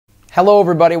Hello,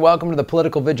 everybody. Welcome to the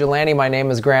Political Vigilante. My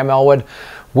name is Graham Elwood.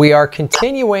 We are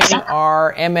continuing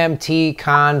our MMT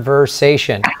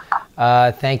conversation.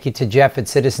 Thank you to Jeff at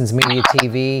Citizens Media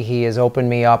TV. He has opened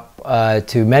me up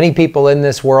to many people in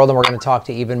this world, and we're going to talk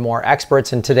to even more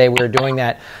experts. And today we're doing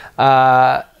that.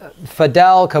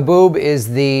 Fadhel Kaboub is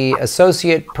an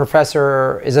associate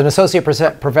professor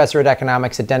at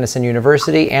economics at Davidson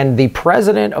University and the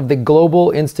president of the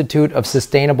Global Institute of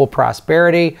Sustainable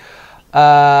Prosperity.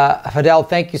 Fadhel,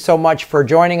 thank you so much for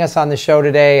joining us on the show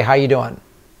today. How you doing?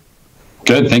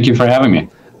 Good. Thank you for having me.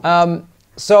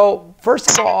 So first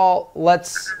of all,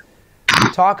 let's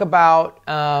talk about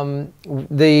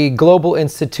the Global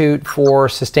Institute for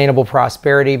Sustainable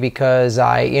Prosperity, because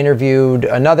I interviewed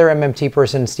another MMT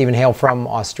person, Stephen Hale from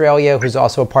Australia, who's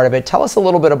also a part of it. Tell us a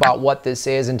little bit about what this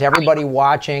is, and to everybody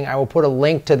watching, I will put a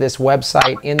link to this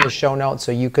website in the show notes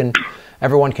so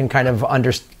everyone can kind of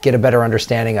get a better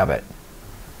understanding of it.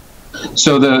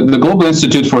 So the Global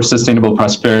Institute for Sustainable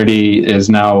Prosperity is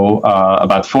now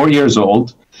about 4 years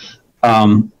old.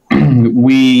 When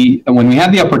we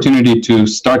had the opportunity to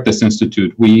start this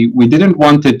institute, we didn't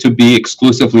want it to be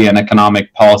exclusively an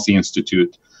economic policy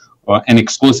institute and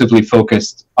exclusively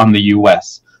focused on the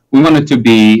U.S. We wanted to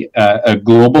be a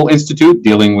global institute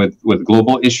dealing with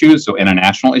global issues, so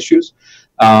international issues,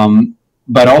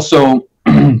 but also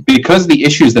because the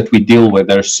issues that we deal with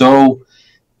are so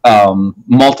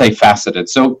multifaceted.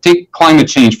 So take climate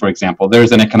change, for example.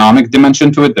 There's an economic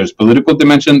dimension to it. There's political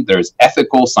dimension. There's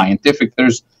ethical, scientific.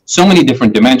 There's so many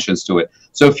different dimensions to it.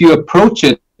 So if you approach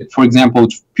it, for example,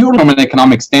 purely from an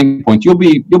economic standpoint, you'll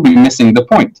be missing the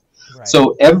point. Right.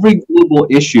 So every global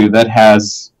issue that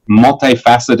has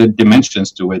multifaceted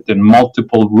dimensions to it and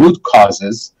multiple root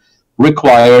causes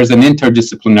requires an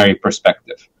interdisciplinary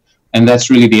perspective. And that's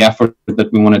really the effort that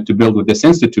we wanted to build with this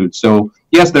institute. So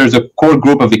yes, there's a core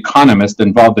group of economists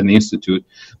involved in the institute,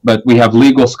 but we have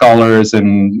legal scholars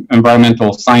and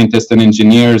environmental scientists and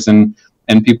engineers and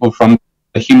people from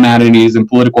the humanities and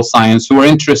political science who are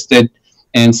interested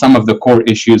in some of the core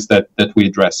issues that we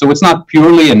address. So it's not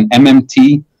purely an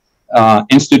MMT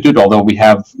institute, although we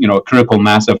have a critical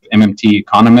mass of MMT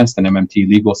economists and MMT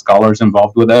legal scholars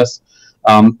involved with us.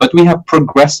 But we have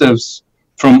progressives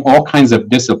from all kinds of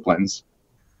disciplines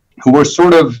who are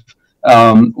sort of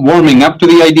warming up to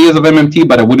the ideas of MMT,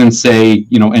 but I wouldn't say,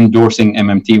 endorsing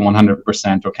MMT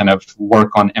 100% or kind of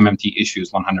work on MMT issues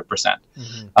 100%.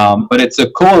 Mm-hmm. But it's a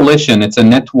coalition, it's a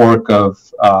network of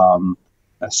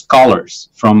scholars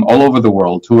from all over the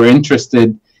world who are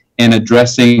interested in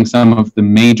addressing some of the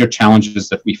major challenges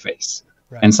that we face.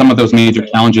 Right. And some of those major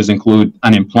challenges include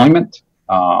unemployment.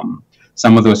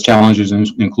 Some of those challenges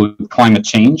include climate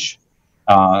change.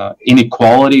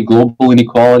 Inequality, global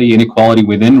inequality, inequality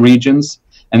within regions.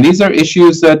 And these are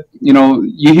issues that,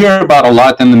 you hear about a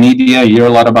lot in the media, you hear a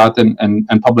lot about in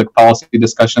public policy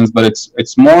discussions, but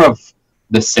it's more of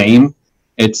the same.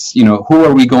 It's, who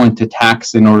are we going to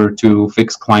tax in order to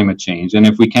fix climate change? And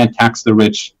if we can't tax the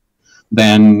rich,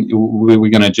 then we're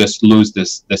going to just lose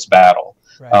this battle.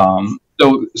 Right.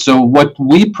 So what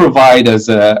we provide as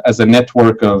a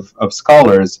network of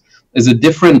scholars is a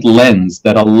different lens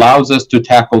that allows us to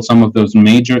tackle some of those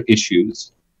major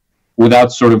issues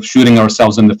without sort of shooting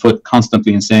ourselves in the foot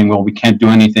constantly and saying, well, we can't do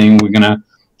anything. We're going to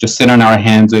just sit on our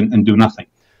hands and do nothing.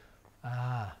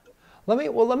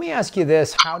 Let me ask you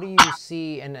this. How do you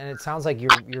see, and it sounds like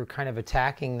you're kind of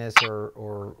attacking this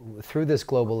or through this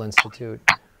Global Institute,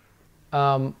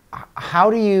 how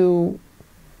do you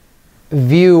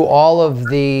view all of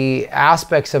the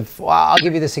aspects of, well, I'll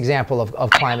give you this example of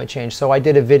climate change. So I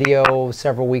did a video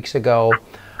several weeks ago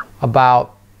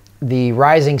about the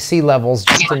rising sea levels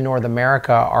just in North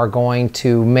America are going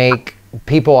to make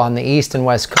people on the East and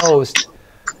West Coast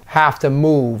have to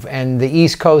move. And the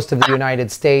East Coast of the United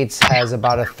States has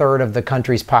about a third of the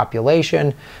country's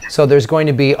population. So there's going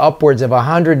to be upwards of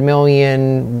 100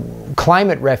 million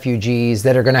climate refugees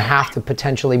that are going to have to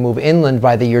potentially move inland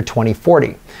by the year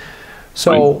 2040.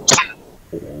 So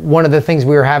one of the things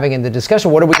we were having in the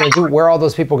discussion, what are we going to do? Where are all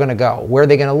those people going to go? Where are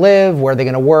they going to live? Where are they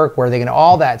going to work? Where are they going to,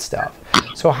 all that stuff.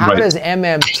 So how does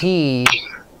MMT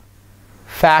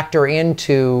factor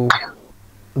into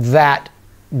that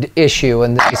issue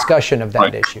and the discussion of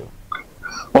that issue?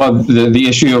 Well, the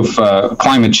issue of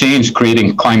climate change,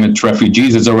 creating climate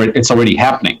refugees, it's already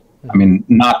happening. I mean,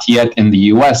 not yet in the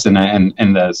U.S. and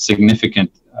the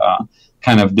significant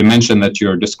kind of dimension that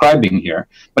you're describing here,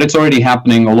 but it's already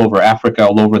happening all over Africa,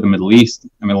 all over the Middle East.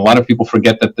 I mean, a lot of people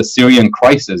forget that the Syrian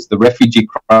crisis, the refugee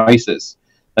crisis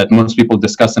that most people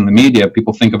discuss in the media,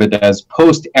 people think of it as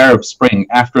post-Arab Spring,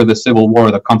 after the civil war,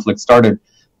 the conflict started.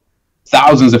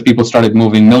 thousands of people started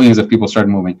moving, millions of people started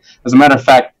moving. As a matter of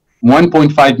fact,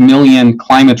 1.5 million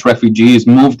climate refugees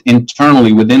moved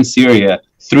internally within Syria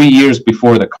 3 years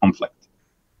before the conflict.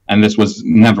 And this was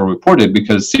never reported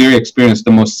because Syria experienced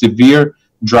the most severe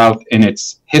drought in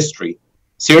its history.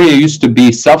 Syria used to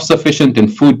be self-sufficient in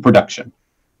food production.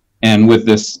 And with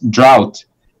this drought,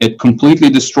 it completely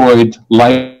destroyed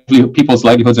people's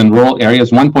livelihoods in rural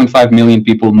areas. 1.5 million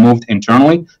people moved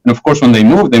internally. And of course, when they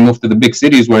moved to the big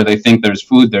cities where they think there's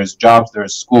food, there's jobs,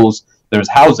 there's schools, there's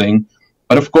housing.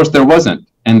 But of course, there wasn't.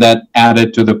 And that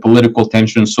added to the political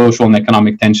tension, social and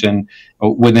economic tension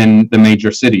within the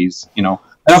major cities, you know.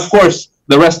 And of course,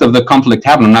 the rest of the conflict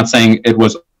happened. I'm not saying it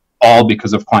was all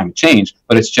because of climate change,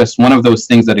 but it's just one of those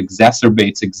things that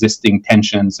exacerbates existing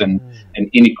tensions and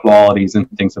inequalities and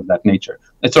things of that nature.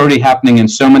 It's already happening in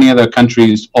so many other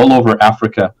countries all over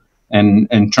Africa, and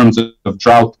in terms of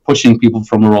drought, pushing people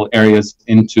from rural areas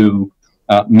into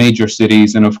major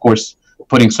cities, and of course,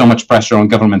 putting so much pressure on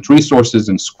government resources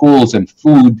and schools and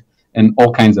food and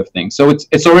all kinds of things. So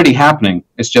it's already happening.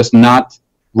 It's just not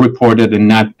reported and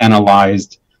not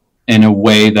analyzed in a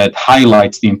way that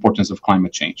highlights the importance of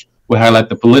climate change. We highlight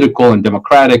the political and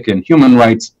democratic and human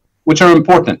rights, which are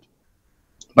important,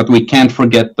 but we can't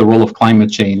forget the role of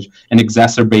climate change in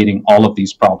exacerbating all of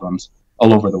these problems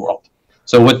all over the world.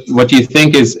 So what you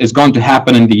think is going to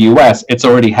happen in the US, it's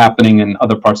already happening in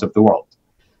other parts of the world.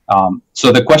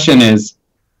 So the question is,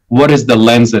 what is the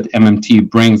lens that MMT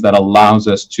brings that allows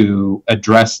us to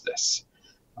address this?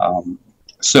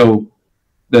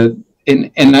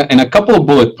 In a couple of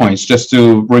bullet points, just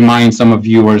to remind some of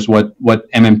viewers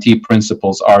what MMT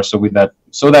principles are, so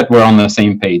that we're on the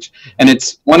same page. And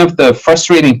it's one of the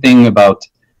frustrating thing about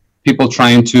people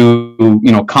trying to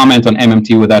comment on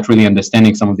MMT without really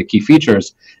understanding some of the key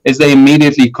features is they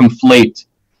immediately conflate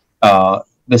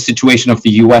the situation of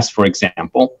the U.S., for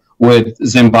example, with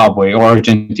Zimbabwe or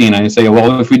Argentina, and say,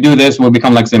 well, if we do this, we'll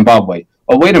become like Zimbabwe.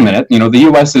 Well, wait a minute. The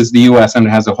U.S. is the U.S. and it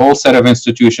has a whole set of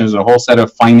institutions, a whole set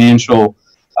of financial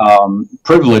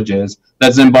privileges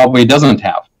that Zimbabwe doesn't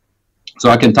have. So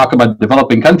I can talk about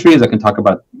developing countries. I can talk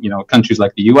about countries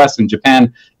like the U.S. and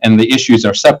Japan, and the issues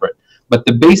are separate. But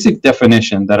the basic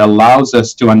definition that allows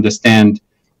us to understand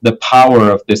the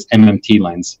power of this MMT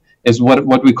lens is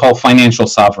what we call financial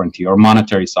sovereignty or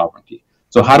monetary sovereignty.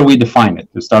 So how do we define it?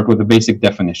 To start with the basic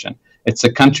definition, it's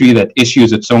a country that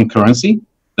issues its own currency.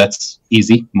 That's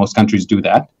easy. Most countries do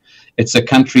that. It's a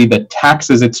country that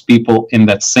taxes its people in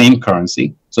that same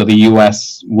currency. So the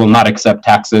U.S. will not accept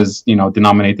taxes,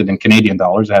 denominated in Canadian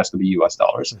dollars. It has to be U.S.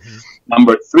 dollars. Mm-hmm.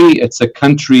 Number three, it's a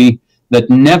country that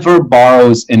never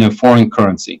borrows in a foreign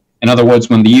currency. In other words,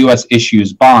 when the U.S.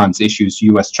 issues bonds, issues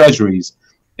U.S. treasuries,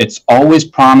 it's always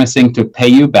promising to pay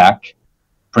you back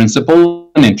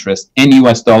principal and interest in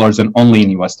U.S. dollars and only in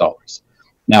U.S. dollars.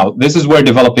 Now, this is where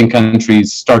developing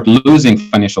countries start losing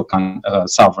financial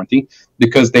sovereignty,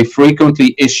 because they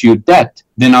frequently issue debt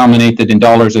denominated in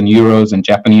dollars and euros and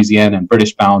Japanese yen and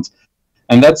British pounds.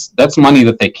 And that's money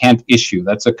that they can't issue.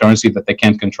 That's a currency that they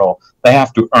can't control. They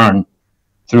have to earn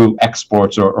through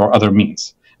exports or other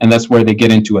means. And that's where they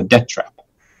get into a debt trap.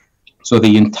 So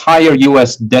the entire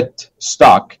U.S. debt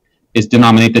stock is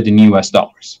denominated in U.S.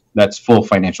 dollars. That's full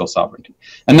financial sovereignty.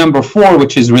 And number four,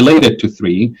 which is related to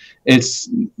three, is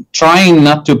trying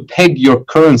not to peg your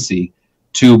currency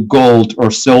to gold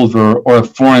or silver or a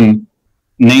foreign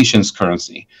nation's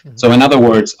currency. Mm-hmm. So in other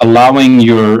words, allowing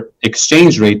your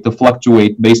exchange rate to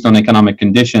fluctuate based on economic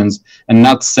conditions and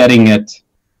not setting it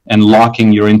and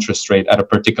locking your interest rate at a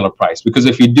particular price. Because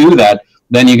if you do that,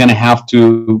 then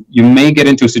you may get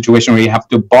into a situation where you have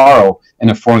to borrow in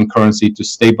a foreign currency to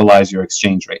stabilize your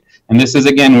exchange rate. And this is,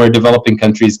 again, where developing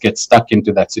countries get stuck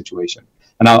into that situation.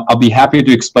 And I'll be happy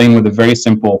to explain with a very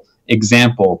simple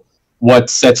example what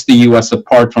sets the U.S.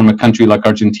 apart from a country like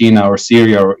Argentina or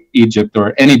Syria or Egypt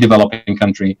or any developing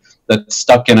country that's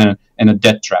stuck in a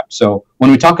debt trap. So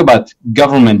when we talk about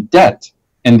government debt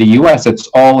in the U.S., it's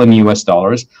all in U.S.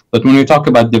 dollars. But when we talk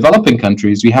about developing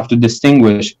countries, we have to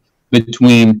distinguish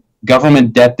between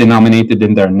government debt denominated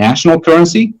in their national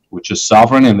currency, which is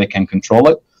sovereign and they can control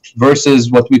it,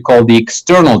 versus what we call the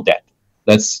external debt.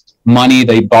 That's money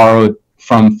they borrowed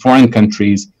from foreign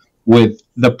countries with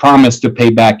the promise to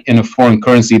pay back in a foreign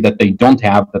currency that they don't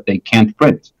have, that they can't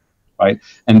print, right?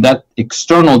 And that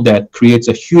external debt creates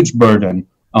a huge burden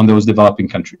on those developing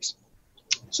countries.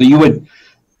 So you would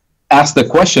ask the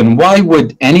question, why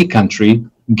would any country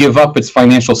give up its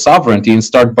financial sovereignty and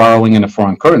start borrowing in a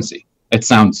foreign currency? It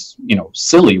sounds,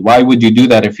 silly. Why would you do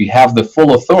that if you have the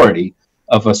full authority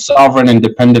of a sovereign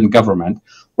independent government?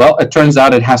 Well, it turns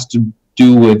out it has to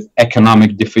do with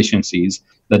economic deficiencies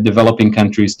that developing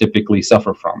countries typically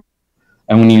suffer from.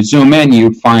 And when you zoom in,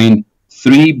 you find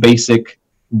three basic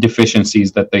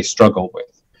deficiencies that they struggle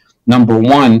with. Number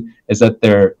one is that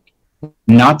they're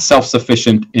not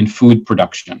self-sufficient in food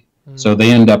production. So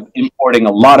they end up importing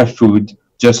a lot of food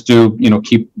just to,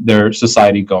 keep their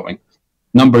society going.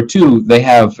 Number two, they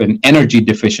have an energy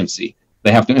deficiency.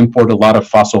 They have to import a lot of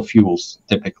fossil fuels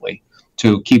typically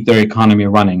to keep their economy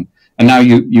running. And now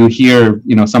you hear,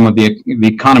 some of the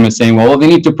economists saying, well, they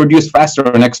need to produce faster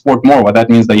and export more. Well, that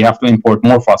means that you have to import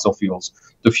more fossil fuels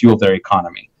to fuel their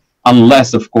economy.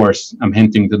 Unless, of course, I'm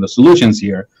hinting to the solutions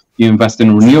here, you invest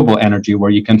in renewable energy where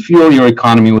you can fuel your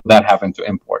economy without having to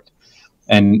import.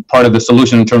 And part of the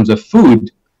solution in terms of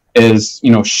food is,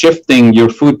 shifting your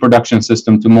food production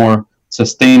system to more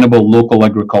sustainable local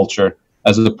agriculture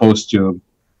as opposed to,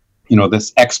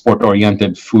 this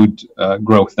export-oriented food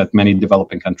growth that many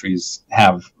developing countries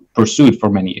have pursued for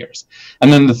many years.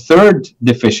 And then the third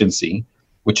deficiency,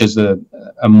 which is a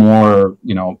more,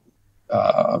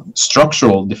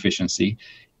 structural deficiency,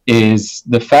 is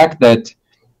the fact that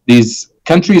these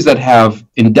countries that have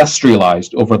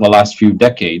industrialized over the last few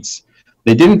decades,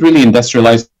 they didn't really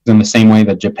industrialize in the same way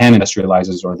that Japan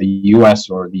industrializes or the US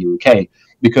or the UK,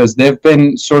 because they've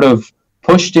been sort of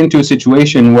pushed into a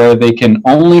situation where they can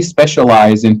only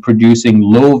specialize in producing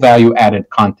low value added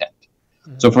content.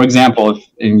 So for example, if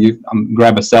you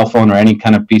grab a cell phone or any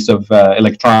kind of piece of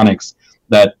electronics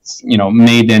that's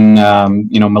made in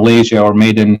Malaysia or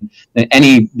made in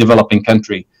any developing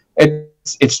country,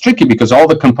 it's tricky because all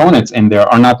the components in there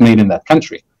are not made in that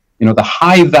country. The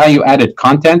high value added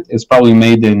content is probably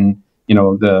made in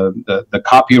the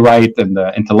copyright and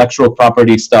the intellectual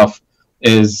property stuff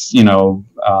is in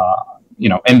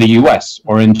the U.S.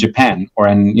 or in Japan or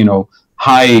in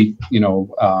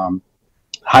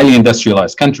highly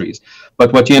industrialized countries.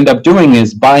 But what you end up doing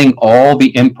is buying all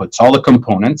the inputs, all the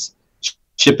components,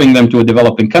 shipping them to a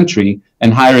developing country,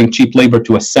 and hiring cheap labor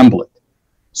to assemble it.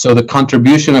 So the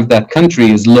contribution of that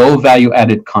country is low value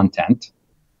added content,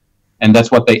 and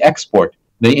that's what they export.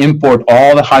 They import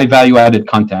all the high value added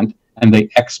content and they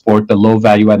export the low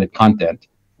value added content.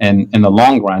 And in the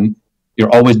long run,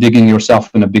 you're always digging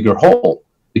yourself in a bigger hole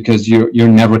because you're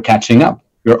never catching up.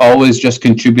 You're always just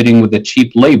contributing with the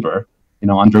cheap labor,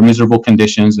 under miserable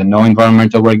conditions and no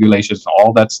environmental regulations,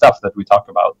 all that stuff that we talk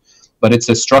about. But it's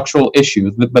a structural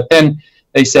issue. But then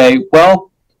they say,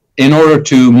 well, in order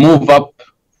to move up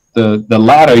the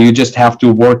ladder, you just have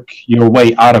to work your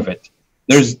way out of it.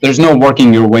 There's no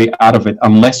working your way out of it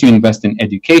unless you invest in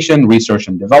education, research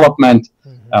and development,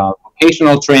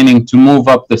 vocational training to move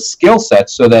up the skill set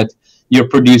so that you're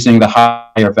producing the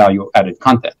higher value added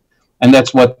content. And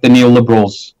that's what the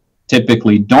neoliberals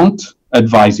typically don't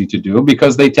advise you to do,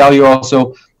 because they tell you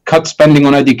also cut spending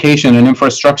on education and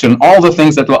infrastructure and all the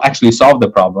things that will actually solve the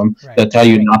problem, right, that tell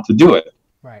you not to do it.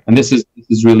 Right. And this is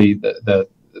really the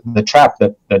trap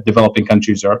that developing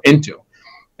countries are into.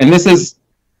 And this is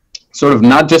sort of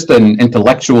not just an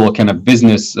intellectual kind of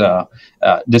business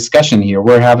discussion here.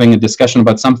 We're having a discussion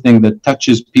about something that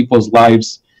touches people's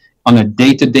lives on a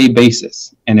day-to-day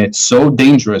basis. And it's so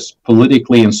dangerous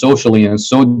politically and socially, and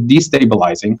so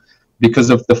destabilizing because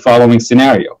of the following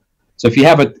scenario. So if you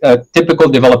have a typical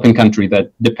developing country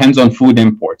that depends on food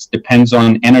imports, depends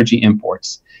on energy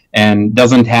imports, and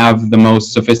doesn't have the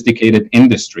most sophisticated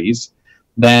industries,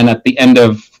 then at the end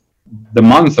of the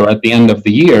month or at the end of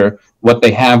the year, what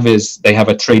they have is they have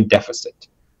a trade deficit,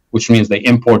 which means they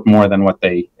import more than what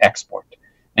they export.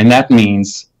 And that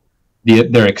means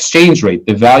their exchange rate,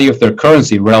 the value of their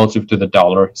currency relative to the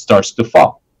dollar, starts to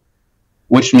fall,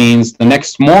 which means the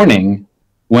next morning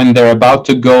when they're about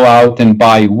to go out and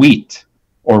buy wheat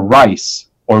or rice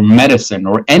or medicine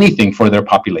or anything for their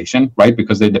population, right,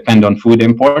 because they depend on food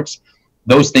imports,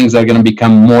 those things are going to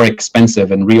become more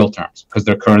expensive in real terms because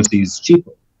their currency is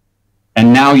cheaper.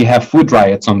 And now you have food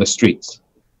riots on the streets.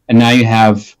 And now you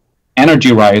have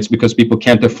energy riots because people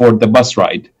can't afford the bus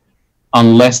ride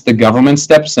unless the government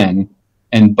steps in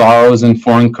and borrows in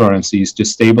foreign currencies to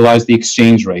stabilize the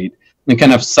exchange rate and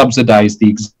kind of subsidize the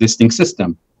existing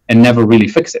system and never really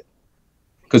fix it.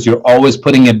 Because you're always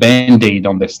putting a Band-Aid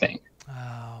on this thing.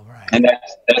 Oh, right. And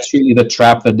that's really the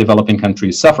trap that developing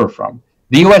countries suffer from.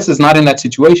 The US is not in that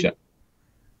situation.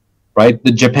 Right?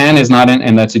 The Japan is not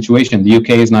in that situation. The UK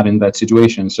is not in that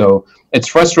situation. So it's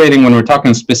frustrating when we're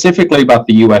talking specifically about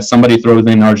the US, somebody throws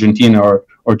in Argentina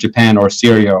or Japan or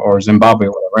Syria or Zimbabwe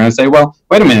or whatever, and I say, well,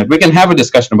 wait a minute, we can have a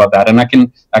discussion about that, and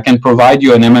I can provide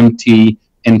you an MMT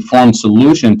informed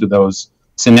solution to those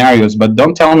scenarios, but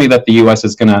don't tell me that the US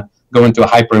is going to go into a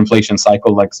hyperinflation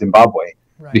cycle like Zimbabwe,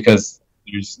 right, because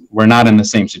we're not in the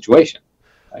same situation.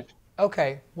 Right?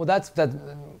 Okay. Well, that's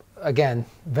again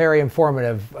very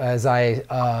informative as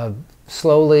I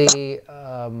slowly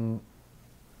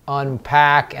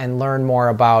unpack and learn more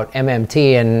about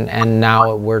MMT, and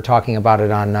now we're talking about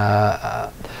it on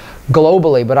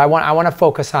globally. But I want to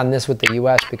focus on this with the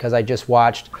U.S. because I just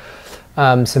watched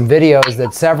some videos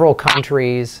that several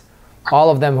countries, all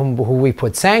of them who we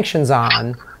put sanctions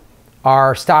on,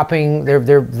 are stopping.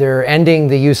 They're ending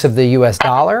the use of the U.S.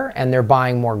 dollar, and they're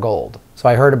buying more gold. So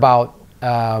I heard about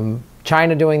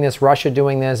China doing this, Russia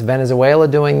doing this, Venezuela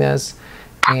doing this,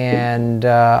 and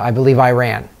I believe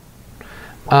Iran.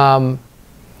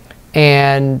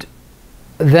 And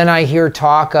then I hear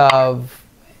talk of,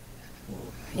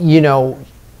 you know,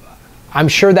 I'm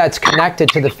sure that's connected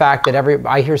to the fact that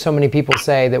I hear so many people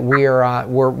say that we're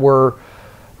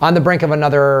on the brink of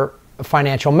another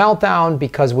financial meltdown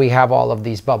because we have all of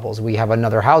these bubbles. We have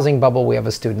another housing bubble, we have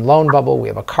a student loan bubble, we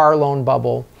have a car loan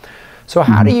bubble. So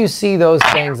how do you see those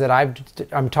things that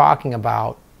I'm talking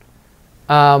about?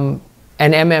 And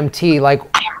MMT, like,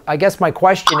 I guess my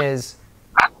question is,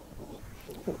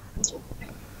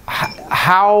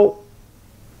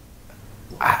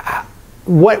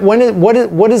 when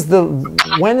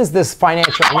is this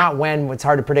financial, not when, it's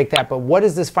hard to predict that, but what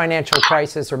is this financial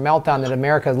crisis or meltdown that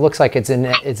America looks like it's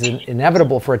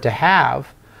inevitable for it to have?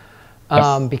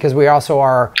 Because we also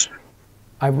are,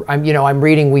 I'm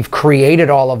reading we've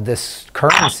created all of this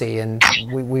currency and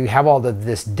we have all of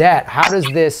this debt. How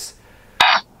does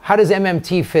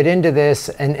MMT fit into this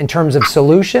in terms of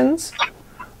solutions?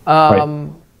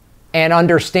 And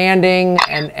understanding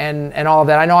and all of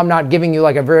that. I know I'm not giving you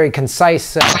like a very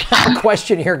concise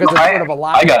question here because it's sort of a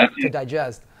lot to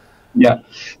digest. Yeah.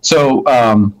 So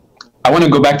I want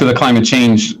to go back to the climate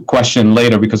change question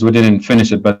later because we didn't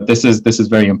finish it, but this is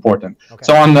very important. Okay.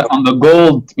 So on the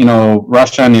gold,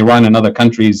 Russia and Iran and other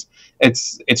countries,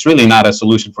 it's really not a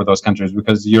solution for those countries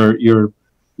because you're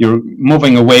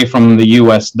moving away from the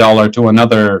U.S. dollar to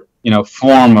another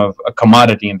form of a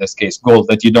commodity, in this case, gold,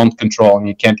 that you don't control and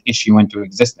you can't issue into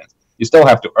existence. You still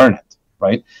have to earn it,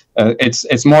 right?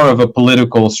 It's more of a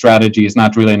political strategy. It's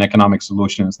not really an economic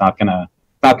solution. It's not gonna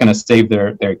save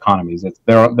their economies.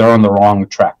 They're on the wrong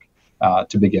track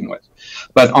to begin with.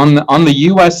 But on the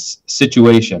U.S.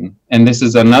 situation, and this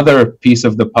is another piece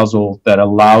of the puzzle that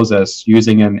allows us,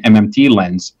 using an MMT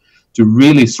lens, to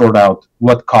really sort out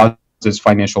what caused this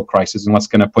financial crisis and what's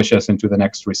going to push us into the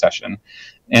next recession.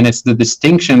 And it's the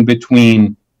distinction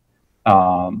between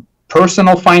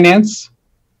personal finance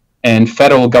and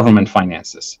federal government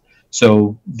finances.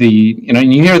 So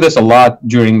and you hear this a lot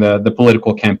during the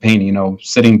political campaign,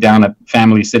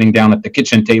 families sitting down at the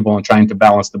kitchen table and trying to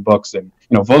balance the books and,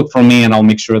 vote for me and I'll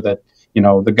make sure that,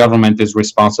 the government is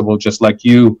responsible, just like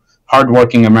you,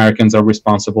 hardworking Americans, are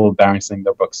responsible balancing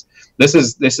their books. This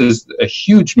is a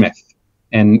huge myth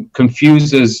and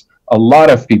confuses a lot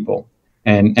of people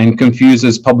and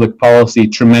confuses public policy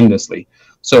tremendously.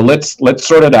 So let's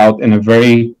sort it out in a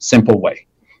very simple way.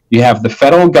 You have the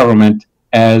federal government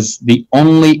as the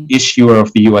only issuer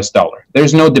of the U.S. dollar.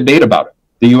 There's no debate about it.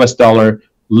 The U.S. dollar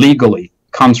legally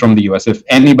comes from the U.S. If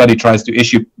anybody tries to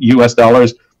issue U.S.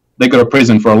 dollars, they go to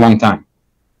prison for a long time.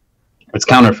 It's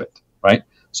counterfeit, right?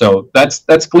 So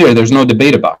that's clear. There's no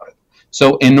debate about it.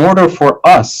 So in order for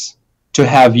us to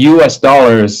have U.S.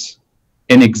 dollars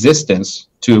in existence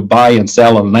to buy and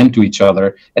sell and lend to each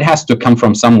other, it has to come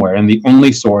from somewhere. And the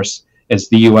only source is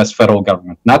the U.S. federal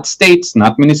government, not states,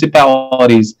 not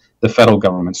municipalities, the federal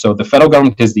government. So the federal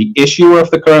government is the issuer of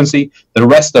the currency. The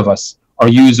rest of us are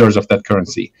users of that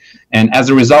currency. And as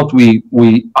a result, we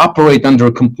operate under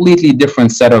a completely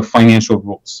different set of financial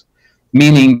rules,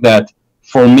 meaning that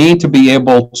for me to be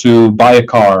able to buy a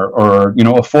car or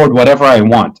afford whatever I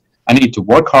want, I need to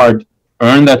work hard,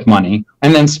 earn that money,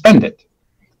 and then spend it.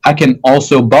 I can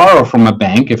also borrow from a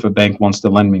bank if a bank wants to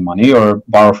lend me money, or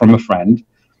borrow from a friend.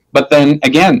 But then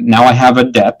again, now I have a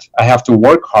debt. I have to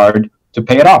work hard to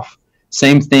pay it off.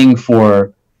 Same thing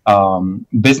for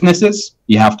businesses.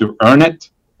 You have to earn it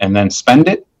and then spend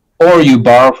it, or you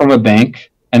borrow from a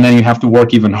bank and then you have to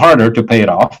work even harder to pay it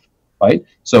off, right?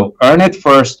 So earn it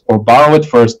first or borrow it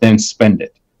first, then spend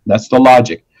it. That's the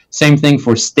logic. Same thing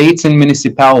for states and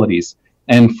municipalities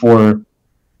and for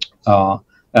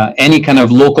any kind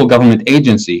of local government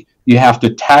agency. You have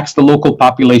to tax the local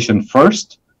population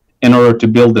first in order to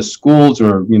build the schools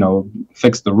or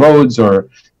fix the roads or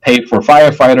pay for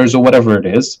firefighters or whatever it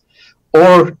is.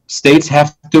 Or states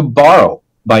have to borrow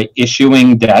by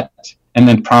issuing debt and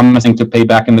then promising to pay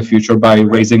back in the future by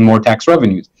raising more tax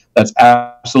revenues. That's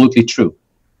absolutely true.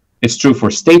 It's true for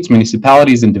states,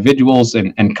 municipalities, individuals,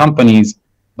 and companies,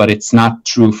 but it's not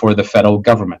true for the federal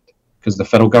government. because the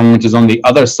federal government is on the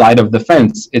other side of the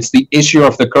fence. It's the issue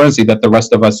of the currency that the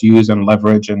rest of us use and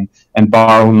leverage and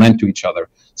borrow and lend to each other.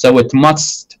 So it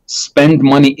must spend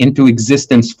money into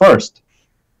existence first,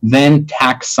 then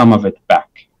tax some of it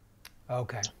back.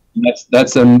 Okay.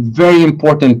 That's a very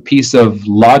important piece of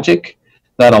logic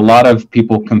that a lot of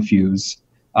people confuse.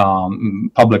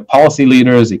 Public policy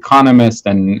leaders, economists,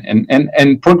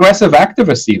 and progressive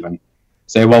activists even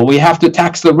say, well, we have to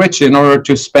tax the rich in order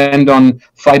to spend on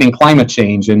fighting climate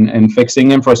change and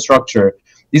fixing infrastructure.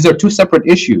 These are two separate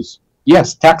issues.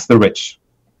 Yes, tax the rich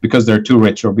because they're too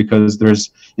rich, or because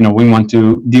there's, we want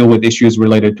to deal with issues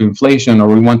related to inflation, or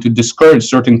we want to discourage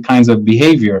certain kinds of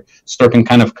behavior, certain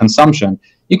kind of consumption.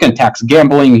 You can tax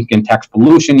gambling, you can tax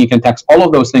pollution, you can tax all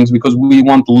of those things because we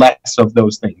want less of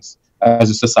those things as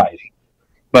a society.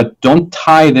 But don't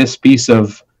tie this piece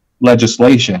of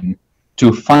legislation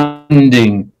to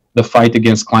funding the fight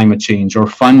against climate change, or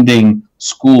funding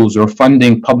schools, or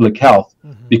funding public health,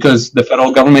 because the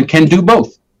federal government can do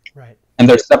both. Right. And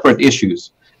they're separate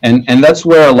issues. And that's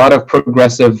where a lot of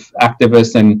progressive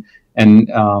activists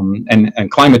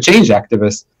and climate change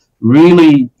activists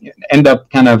really end up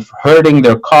kind of hurting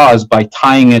their cause by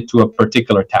tying it to a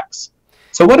particular tax.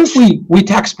 So what if we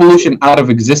tax pollution out of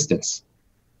existence,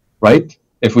 right?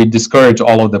 If we discourage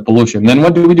all of the pollution, then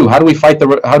what do? How do we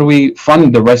how do we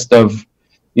fund the rest of,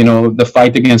 the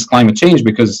fight against climate change?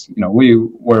 Because,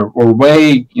 we're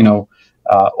way,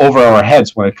 over our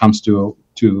heads when it comes to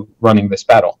running this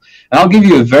battle. And I'll give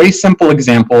you a very simple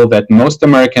example that most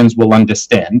Americans will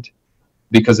understand,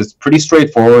 because it's pretty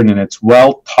straightforward and it's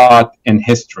well taught in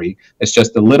history. It's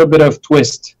just a little bit of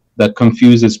twist that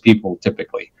confuses people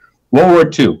typically. World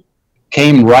War II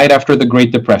came right after the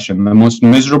Great Depression, the most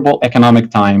miserable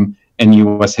economic time in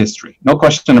U.S. history. No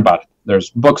question about it. There's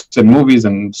books and movies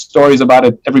and stories about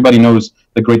it. Everybody knows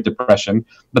the Great Depression.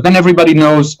 But then everybody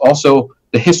knows also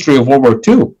the history of World War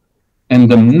II and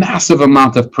the massive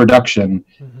amount of production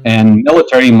and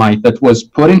military might that was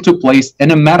put into place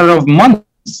in a matter of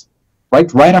months,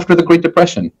 right after the Great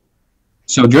Depression.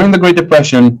 So during the Great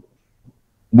Depression,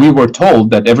 we were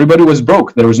told that everybody was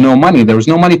broke. There was no money. There was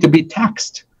no money to be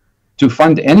taxed to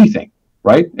fund anything,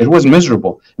 right? It was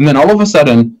miserable. And then all of a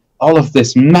sudden, all of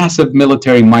this massive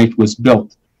military might was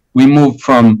built. We moved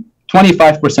from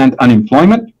 25%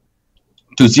 unemployment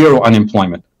to zero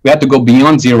unemployment. We had to go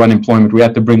beyond zero unemployment. We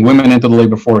had to bring women into the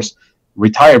labor force,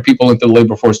 retire people into the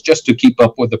labor force just to keep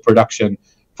up with the production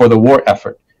for the war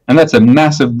effort. And that's a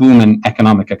massive boom in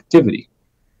economic activity.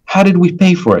 How did we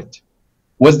pay for it?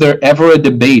 Was there ever a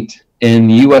debate in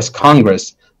U.S.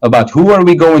 Congress about who are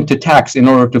we going to tax in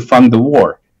order to fund the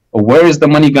war? Or where is the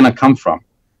money going to come from?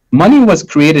 Money was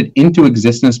created into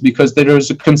existence because there is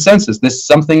a consensus. This is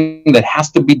something that has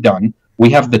to be done.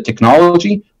 We have the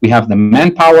technology, we have the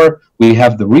manpower, we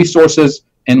have the resources,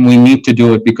 and we need to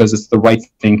do it because it's the right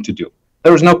thing to do.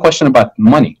 There was no question about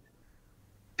money.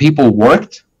 People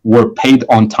worked, were paid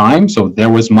on time, so there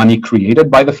was money created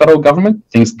by the federal government.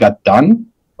 Things got done,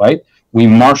 right? We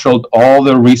marshaled all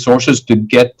the resources to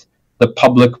get the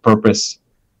public purpose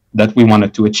that we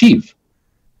wanted to achieve.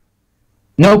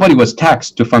 Nobody was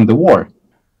taxed to fund the war.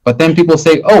 But then people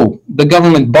say, oh, the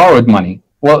government borrowed money.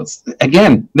 Well,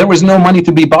 again, there was no money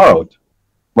to be borrowed,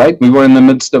 right? We were in the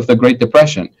midst of the Great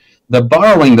Depression. The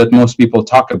borrowing that most people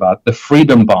talk about, the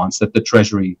freedom bonds that the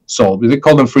Treasury sold, they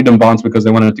called them freedom bonds because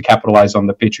they wanted to capitalize on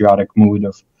the patriotic mood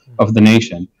of the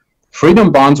nation.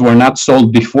 Freedom bonds were not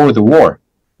sold before the war.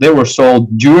 They were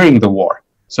sold during the war.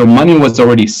 So money was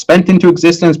already spent into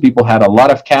existence. People had a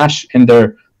lot of cash in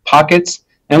their pockets.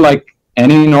 And like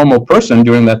any normal person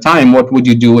during that time, what would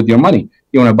you do with your money?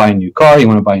 You want to buy a new car, you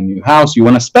want to buy a new house, you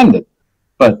want to spend it.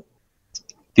 But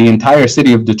the entire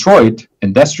city of Detroit,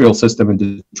 industrial system in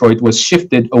Detroit, was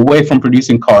shifted away from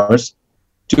producing cars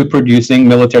to producing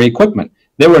military equipment.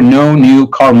 There were no new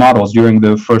car models during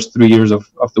the first 3 years of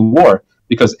the war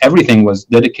because everything was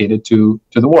dedicated to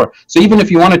the war. So even if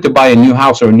you wanted to buy a new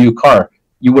house or a new car,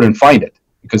 you wouldn't find it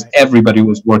because everybody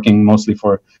was working mostly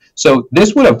for. So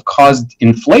this would have caused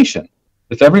inflation.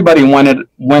 If everybody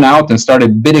went out and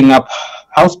started bidding up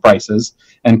house prices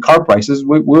and car prices,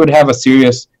 we would have a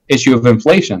serious issue of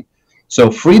inflation.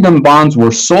 So freedom bonds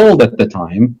were sold at the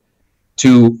time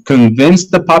to convince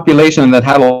the population that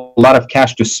had a lot of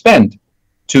cash to spend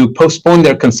to postpone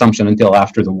their consumption until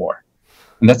after the war.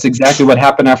 And that's exactly what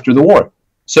happened after the war.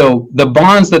 So the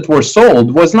bonds that were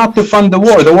sold was not to fund the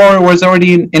war. The war was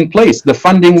already in place. The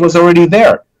funding was already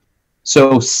there.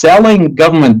 So selling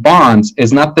government bonds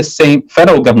is not the same,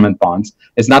 federal government bonds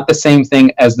is not the same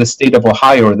thing as the state of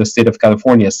Ohio or the state of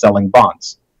California selling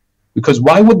bonds. Because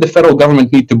why would the federal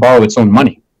government need to borrow its own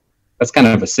money? That's kind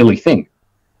of a silly thing.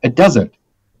 It doesn't.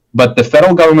 But the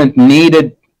federal government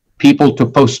needed people to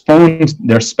postpone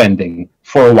their spending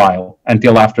for a while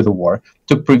until after the war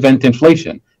to prevent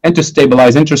inflation and to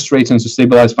stabilize interest rates and to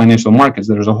stabilize financial markets.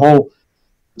 There's a whole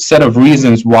set of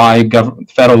reasons why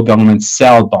federal governments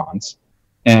sell bonds,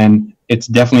 and it's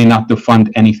definitely not to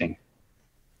fund anything.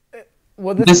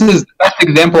 Well, this is the best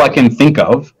example I can think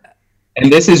of.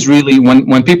 And this is really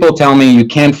when people tell me you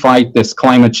can't fight this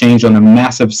climate change on a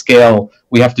massive scale,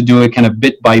 we have to do it kind of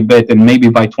bit by bit, and maybe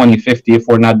by 2050, if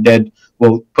we're not dead,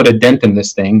 we'll put a dent in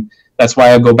this thing. That's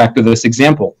why I go back to this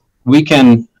example. We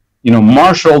can,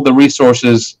 marshal the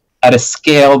resources at a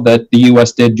scale that the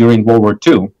U.S. did during World War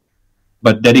II,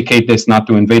 but dedicate this not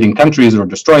to invading countries or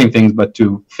destroying things, but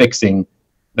to fixing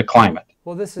the climate.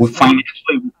 Well, this is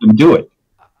financially we can do it.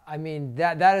 I mean,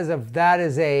 that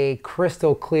is a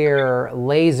crystal clear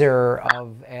laser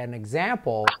of an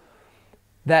example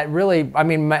that really, I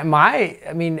mean,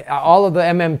 all of the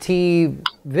MMT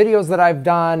videos that I've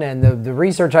done and the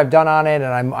research I've done on it,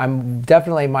 and I'm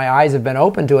definitely, my eyes have been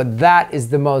open to it. That is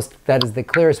the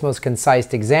clearest, most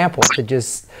concise example to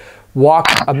just walk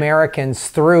Americans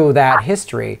through that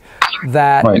history,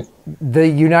 that right. The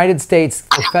United States,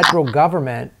 the federal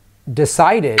government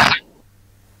decided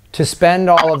to spend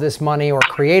all of this money or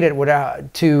create it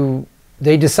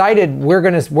they decided we're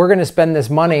gonna spend this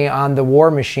money on the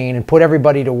war machine and put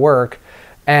everybody to work,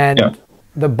 and yeah.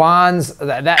 The bonds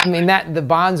the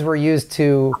bonds were used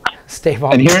to stave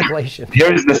off inflation.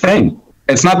 Here's the thing: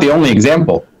 it's not the only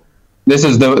example. This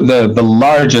is the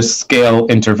largest scale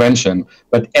intervention,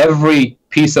 but every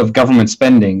piece of government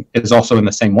spending is also in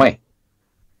the same way.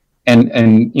 And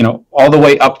all the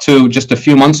way up to just a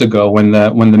few months ago when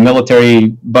the military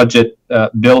budget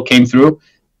bill came through,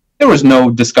 there was no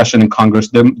discussion in Congress,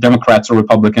 Democrats or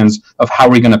Republicans, of how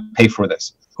are we going to pay for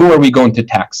this? Who are we going to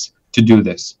tax to do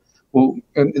this? Well,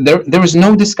 there was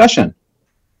no discussion.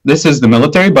 This is the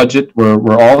military budget.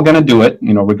 We're all going to do it,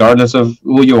 regardless of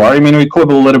who you are. I mean, we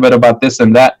quibble a little bit about this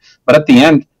and that, but at the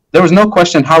end, there was no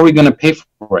question, how are we going to pay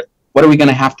for it? What are we going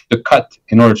to have to cut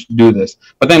in order to do this?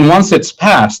 But then once it's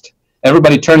passed,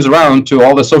 everybody turns around to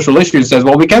all the social issues and says,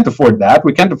 well, we can't afford that.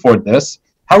 We can't afford this.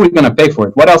 How are we going to pay for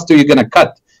it? What else are you going to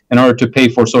cut in order to pay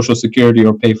for Social Security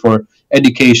or pay for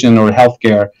education or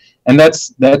healthcare? And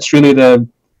that's really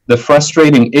the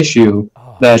frustrating issue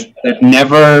that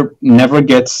never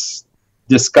gets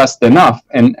discussed enough.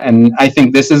 And I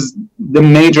think this is the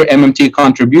major MMT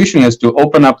contribution, is to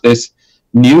open up this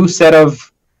new set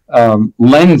of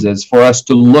lenses for us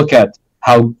to look at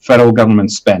how federal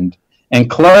governments spend and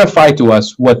clarify to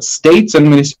us what states and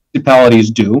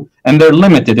municipalities do, and they're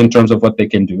limited in terms of what they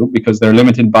can do because they're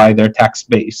limited by their tax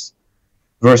base,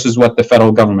 versus what the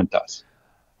federal government does.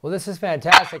 Well, this is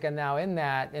fantastic. And now in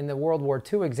the World War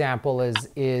II example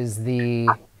is the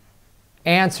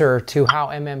answer to how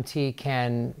MMT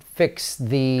can fix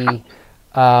the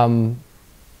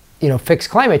fix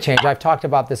climate change. I've talked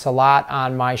about this a lot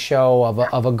on my show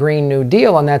of a Green New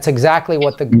Deal, and that's exactly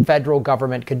what the federal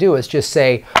government could do, is just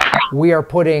say, we are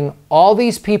putting all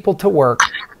these people to work,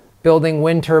 building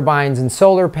wind turbines and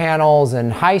solar panels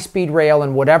and high-speed rail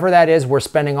and whatever that is. We're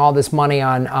spending all this money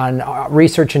on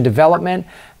research and development.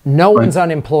 No one's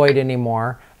unemployed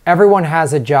anymore. Everyone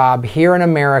has a job here in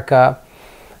America,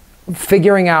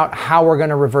 figuring out how we're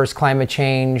going to reverse climate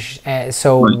change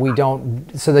so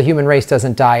the human race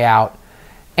doesn't die out.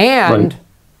 And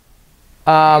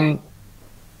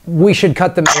we should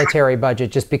cut the military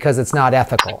budget just because it's not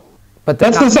ethical. But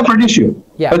that's a separate issue.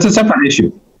 Yeah. That's a separate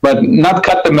issue. But not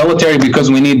cut the military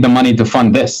because we need the money to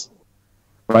fund this.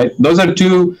 Right? Those are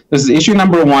two. This is issue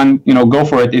number one, go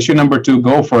for it. Issue number two,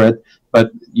 go for it.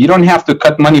 But you don't have to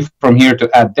cut money from here to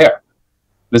add there.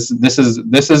 This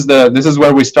is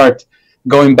where we start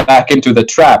going back into the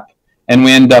trap, and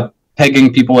we end up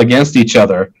pegging people against each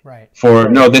other. Right. For,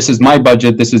 no, this is my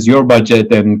budget, this is your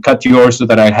budget, and cut yours so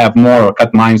that I have more, or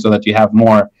cut mine so that you have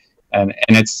more. And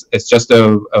it's just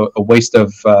a waste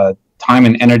of time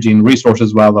and energy and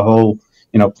resources while the whole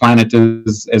planet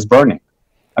is burning.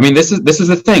 I mean, this is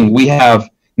the thing. We have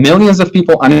millions of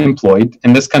people unemployed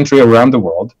in this country, around the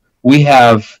world. We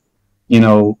have,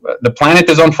 the planet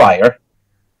is on fire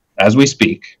as we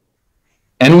speak,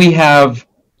 and we have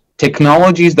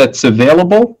technologies that's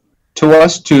available to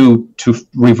us to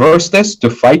reverse this,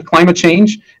 to fight climate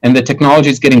change, and the technology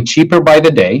is getting cheaper by the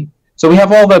day. So we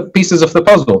have all the pieces of the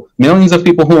puzzle. Millions of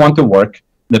people who want to work.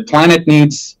 The planet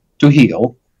needs to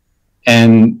heal,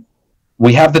 and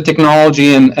we have the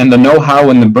technology and the know-how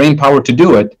and the brain power to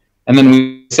do it. And then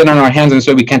we sit on our hands and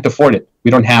say we can't afford it. We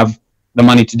don't have the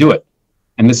money to do it.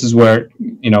 And this is where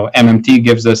MMT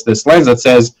gives us this lens that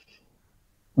says,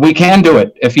 we can do it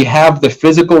if you have the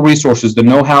physical resources, the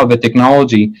know-how, the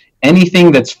technology,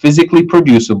 anything that's physically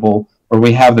producible, or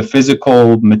we have the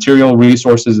physical material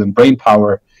resources and brain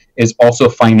power, is also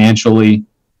financially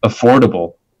affordable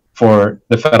for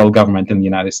the federal government in the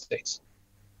United States.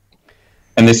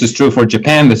 And this is true for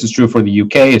Japan, this is true for the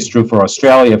UK, it's true for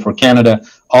Australia, for Canada,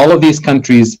 all of these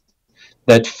countries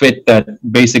that fit that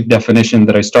basic definition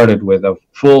that I started with of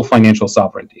full financial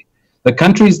sovereignty. The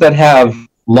countries that have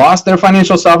lost their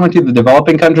financial sovereignty, the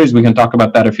developing countries, we can talk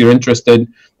about that if you're interested,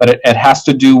 but it has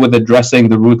to do with addressing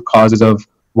the root causes of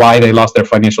why they lost their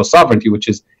financial sovereignty, which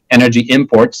is energy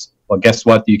imports. Well, guess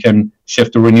what? You can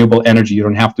shift to renewable energy. You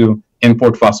don't have to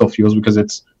import fossil fuels because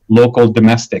it's local,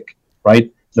 domestic,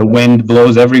 right? The wind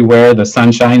blows everywhere, the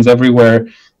sun shines everywhere,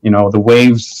 the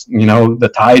waves,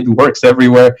 the tide works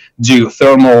everywhere,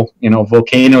 geothermal,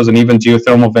 volcanoes and even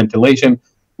geothermal ventilation.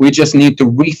 We just need to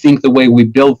rethink the way we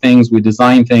build things, we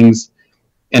design things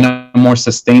in a more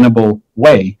sustainable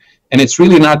way. And it's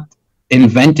really not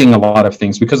inventing a lot of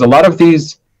things, because a lot of these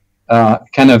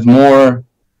kind of more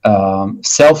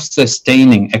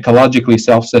self-sustaining, ecologically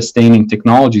self-sustaining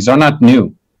technologies are not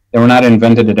new. They were not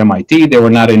invented at MIT. They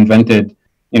were not invented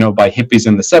by hippies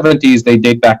in the 70s. They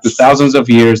date back to thousands of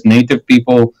years. Native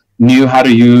people knew how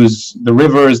to use the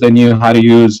rivers. They knew how to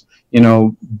use,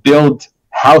 build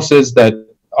houses that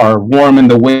are warm in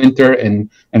the winter and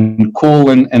cool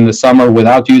in the summer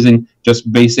without using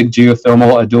just basic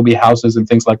geothermal adobe houses and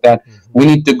things like that. Mm-hmm. We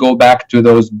need to go back to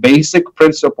those basic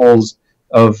principles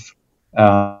of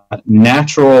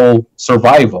natural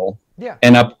survival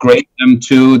and upgrade them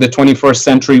to the 21st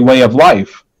century way of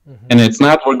life. Mm-hmm. And it's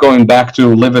not we're going back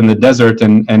to live in the desert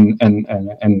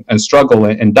and struggle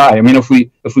and die. I mean, if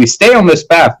we stay on this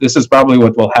path, this is probably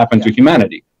what will happen to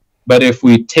humanity. But if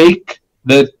we take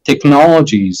the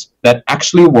technologies that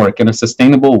actually work in a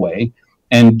sustainable way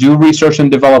and do research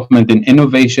and development and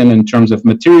innovation in terms of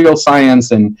material science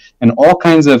and all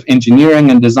kinds of engineering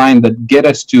and design that get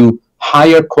us to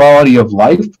higher quality of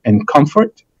life and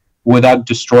comfort without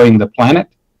destroying the planet,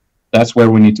 that's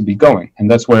where we need to be going. And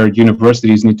that's where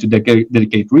universities need to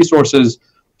dedicate resources.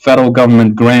 Federal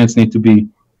government grants need to be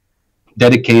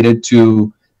dedicated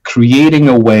to creating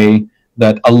a way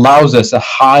that allows us a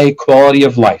high quality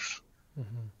of life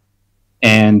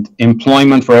and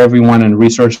employment for everyone and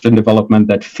research and development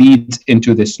that feeds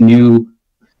into this new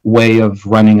way of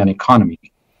running an economy.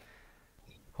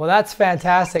 Well, that's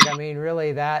fantastic. I mean,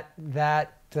 really, that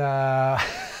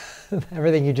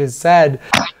everything you just said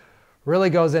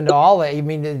really goes into all that. I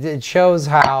mean, it shows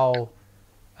how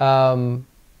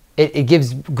it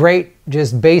gives great,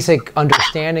 just basic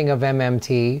understanding of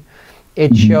MMT.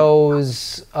 It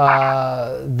shows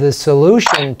the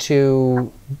solution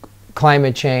to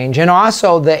climate change, and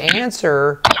also the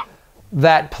answer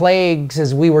that plagues,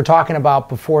 as we were talking about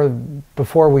before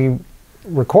we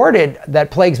recorded,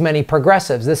 that plagues many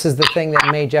progressives. This is the thing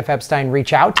that made Jeff Epstein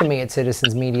reach out to me at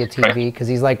Citizens Media TV, because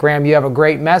he's like, Graham, you have a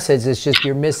great message, it's just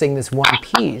you're missing this one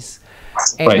piece.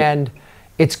 And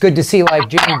it's good to see, like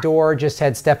Jim Dore just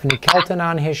had Stephanie Kelton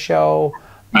on his show.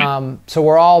 So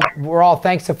we're all,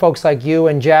 thanks to folks like you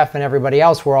and Jeff and everybody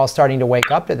else, we're all starting to wake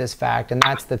up to this fact. And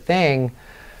that's the thing.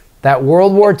 That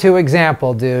World War II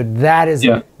example, dude, that's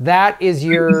your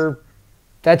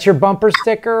bumper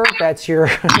sticker. That's your.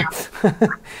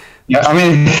 Yeah, I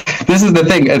mean, this is the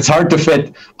thing. It's hard to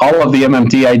fit all of the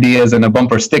MMT ideas in a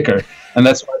bumper sticker, and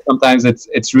that's why sometimes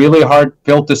it's really hard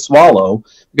pill to swallow.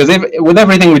 Because with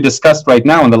everything we discussed right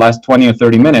now in the last 20 or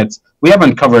 30 minutes, we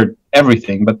haven't covered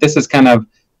everything. But this is kind of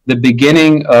the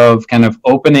beginning of kind of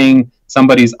opening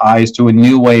somebody's eyes to a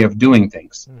new way of doing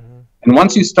things. Mm-hmm. And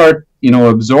once you start,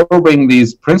 absorbing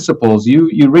these principles,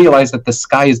 you realize that the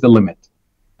sky is the limit.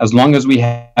 As long as we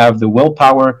have the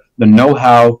willpower, the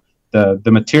know-how,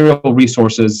 the material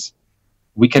resources,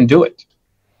 we can do it.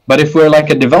 But if we're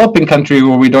like a developing country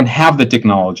where we don't have the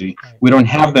technology, we don't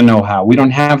have the know-how, we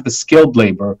don't have the skilled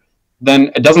labor,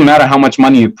 then it doesn't matter how much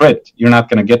money you print, you're not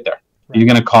going to get there. You're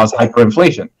going to cause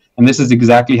hyperinflation. And this is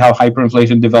exactly how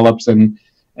hyperinflation develops in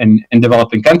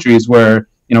developing countries, where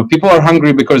people are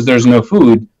hungry because there's no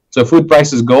food. So food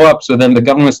prices go up. So then the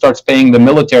government starts paying the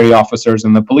military officers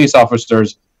and the police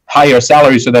officers higher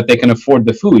salaries so that they can afford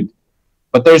the food.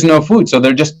 But there's no food. So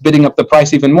they're just bidding up the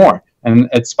price even more. And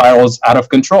it spirals out of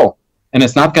control. And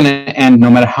it's not going to end no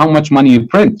matter how much money you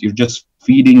print. You're just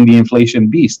feeding the inflation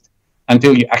beast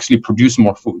until you actually produce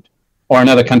more food. Or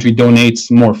another country donates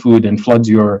more food and floods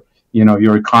your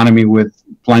economy with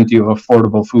plenty of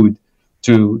affordable food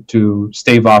to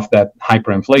stave off that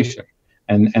hyperinflation.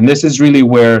 And this is really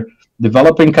where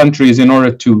developing countries, in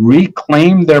order to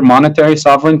reclaim their monetary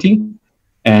sovereignty,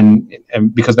 and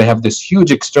because they have this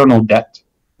huge external debt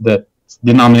that's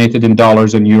denominated in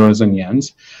dollars and euros and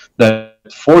yens that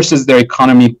forces their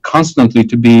economy constantly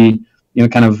to be,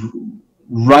 kind of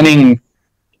running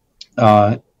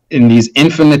in these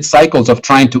infinite cycles of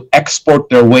trying to export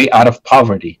their way out of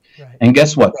poverty. Right. And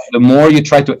guess what? The more you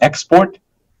try to export,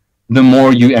 the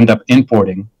more you end up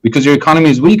importing, because your economy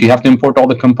is weak. You have to import all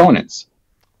the components.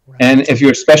 Right. And if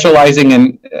you're specializing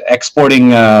in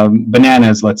exporting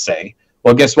bananas, let's say,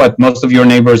 well, guess what? Most of your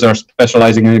neighbors are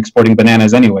specializing in exporting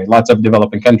bananas anyway, lots of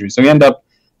developing countries. So you end up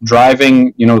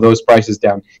driving, those prices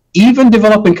down. Even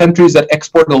developing countries that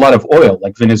export a lot of oil,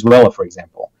 like Venezuela, for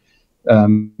example.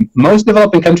 Most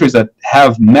developing countries that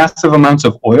have massive amounts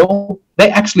of oil, they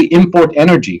actually import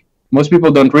energy. Most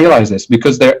people don't realize this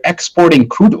because they're exporting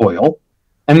crude oil.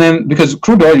 And then because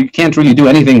crude oil, you can't really do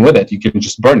anything with it. You can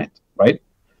just burn it, right?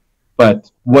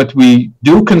 But what we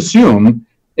do consume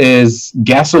is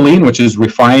gasoline, which is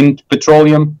refined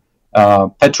petroleum,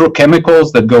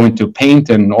 petrochemicals that go into paint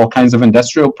and all kinds of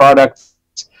industrial products.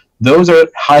 Those are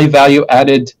high value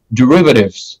added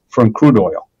derivatives from crude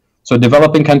oil. So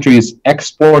developing countries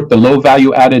export the low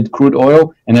value added crude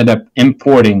oil and end up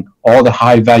importing all the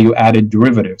high value added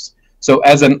derivatives. So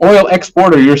as an oil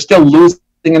exporter, you're still losing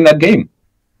in that game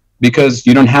because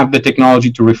you don't have the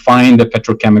technology to refine the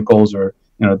petrochemicals, or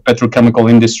the petrochemical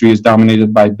industry is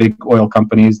dominated by big oil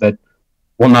companies that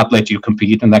will not let you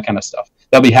compete and that kind of stuff.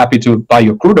 They'll be happy to buy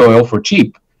your crude oil for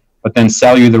cheap, but then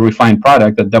sell you the refined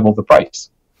product at double the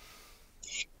price.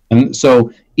 And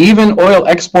so even oil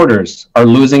exporters are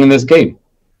losing in this game,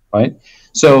 right?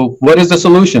 So what is the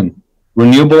solution?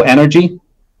 Renewable energy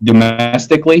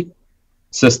domestically,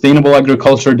 sustainable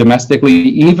agriculture domestically,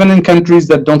 even in countries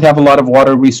that don't have a lot of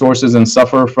water resources and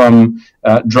suffer from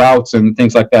droughts and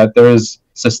things like that. There is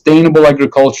sustainable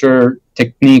agriculture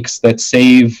techniques that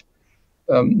save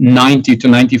 90 to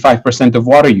 95% of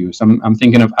water use. I'm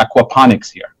thinking of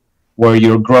aquaponics here, where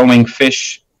you're growing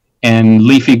fish and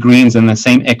leafy greens in the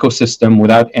same ecosystem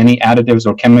without any additives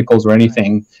or chemicals or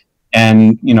anything.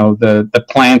 And the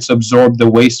plants absorb the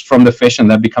waste from the fish, and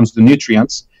that becomes the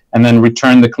nutrients, and then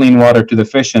return the clean water to the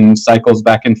fish, and cycles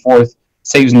back and forth,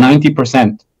 saves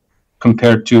 90%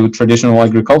 compared to traditional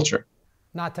agriculture.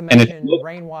 Not to mention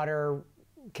rainwater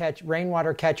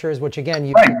catchers, which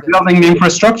again, building the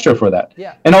infrastructure for that.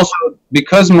 Yeah. And also,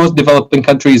 because most developing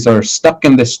countries are stuck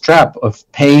in this trap of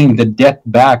paying the debt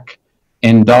back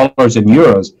in dollars and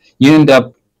euros, you end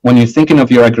up, when you're thinking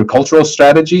of your agricultural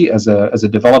strategy as a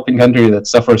developing country that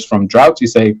suffers from droughts, you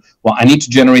say, well, I need to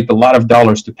generate a lot of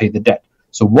dollars to pay the debt.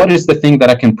 So what is the thing that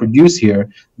I can produce here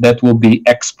that will be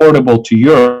exportable to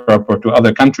Europe or to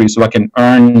other countries so I can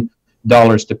earn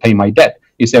dollars to pay my debt?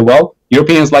 You say, well,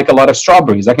 Europeans like a lot of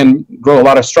strawberries. I can grow a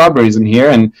lot of strawberries in here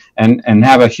and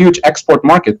have a huge export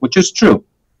market, which is true.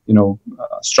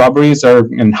 Strawberries are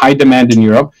in high demand in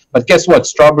Europe, but guess what?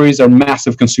 Strawberries are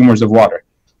massive consumers of water.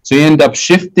 So you end up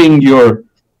shifting your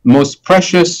most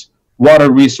precious water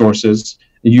resources,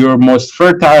 your most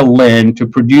fertile land, to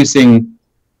producing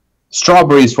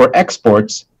strawberries for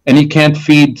exports, and you can't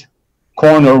feed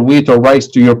corn or wheat or rice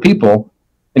to your people,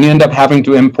 and you end up having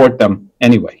to import them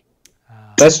anyway.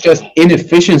 That's just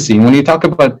inefficiency.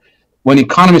 When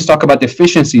economists talk about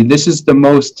efficiency, this is the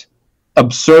most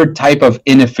absurd type of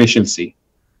inefficiency.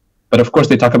 But of course,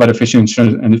 they talk about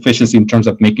efficiency in terms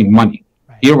of making money.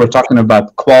 Right. Here, we're talking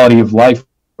about quality of life.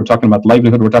 We're talking about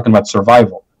livelihood. We're talking about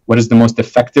survival. What is the most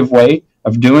effective way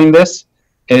of doing this?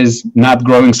 Is not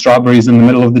growing strawberries in the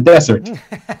middle of the desert.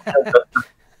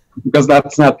 Because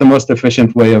that's not the most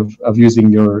efficient way of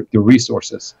using your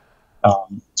resources.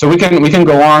 So we can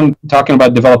go on talking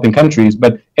about developing countries,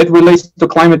 but it relates to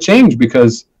climate change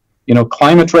because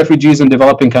climate refugees in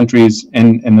developing countries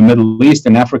in the Middle East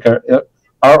and Africa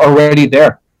are already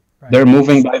there. Right. They're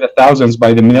moving by the thousands,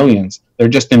 by the millions. They're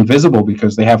just invisible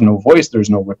because they have no voice. There's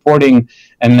no reporting,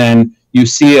 and then you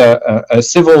see a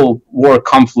civil war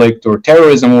conflict or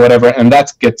terrorism or whatever, and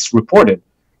that gets reported,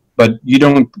 but you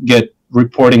don't get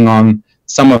reporting on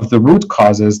some of the root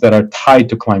causes that are tied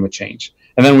to climate change.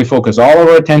 And then we focus all of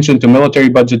our attention to military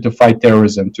budget to fight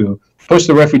terrorism, to push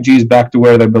the refugees back to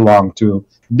where they belong, to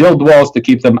build walls to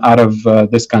keep them out of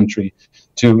this country,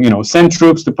 to send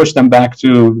troops to push them back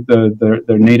to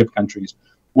their native countries,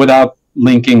 without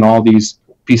linking all these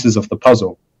pieces of the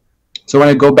puzzle. So when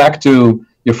I go back to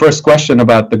your first question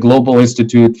about the Global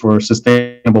Institute for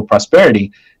Sustainable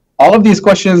Prosperity, all of these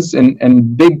questions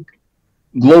and big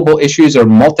global issues are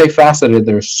multifaceted.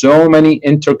 There's so many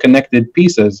interconnected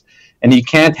pieces, and you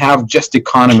can't have just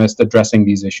economists addressing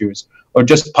these issues or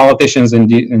just politicians in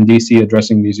DC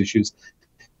addressing these issues.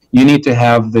 You need to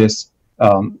have this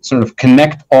sort of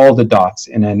connect all the dots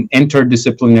in an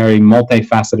interdisciplinary,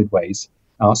 multifaceted ways,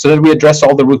 so that we address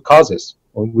all the root causes.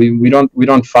 We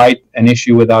don't fight an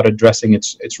issue without addressing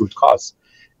its root cause.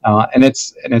 And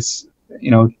it's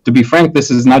to be frank,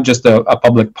 this is not just a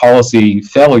public policy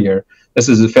failure. This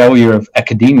is a failure of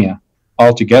academia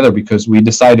altogether, because we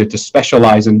decided to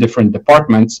specialize in different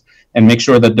departments and make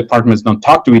sure that departments don't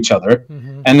talk to each other.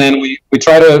 Mm-hmm. And then we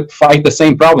try to fight the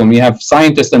same problem. You have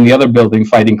scientists in the other building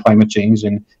fighting climate change,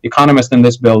 and economists in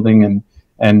this building, and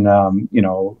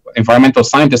environmental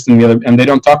scientists in the other, and they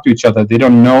don't talk to each other. They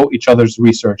don't know each other's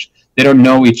research. They don't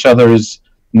know each other's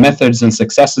methods and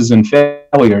successes and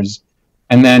failures.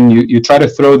 And then you try to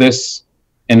throw this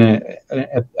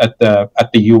at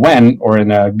the UN or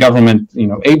in a government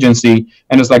agency,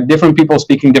 and it's like different people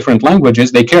speaking different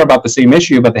languages. They care about the same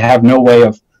issue, but they have no way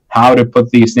of how to put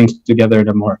these things together in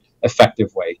a more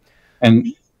effective way. And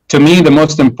to me, the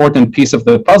most important piece of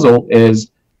the puzzle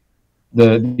is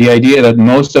the idea that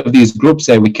most of these groups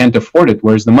say we can't afford it.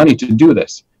 Where's the money to do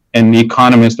this? And the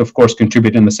economists, of course,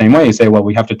 contribute in the same way. Say, well,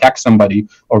 we have to tax somebody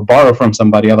or borrow from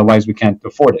somebody, otherwise we can't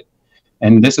afford it.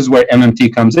 And this is where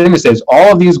MMT comes in. It says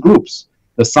all of these groups,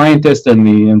 the scientists and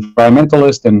the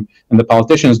environmentalists and the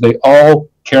politicians, they all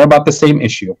care about the same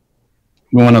issue.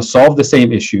 We want to solve the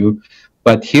same issue,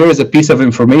 but here is a piece of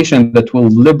information that will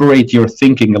liberate your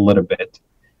thinking a little bit.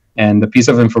 And the piece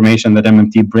of information that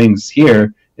MMT brings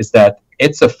here is that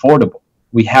it's affordable.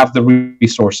 We have the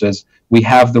resources. We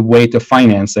have the way to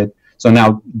finance it. So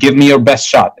now give me your best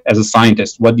shot as a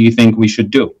scientist. What do you think we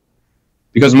should do?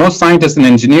 Because most scientists and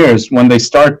engineers, when they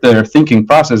start their thinking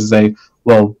process, say,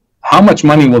 well, how much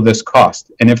money will this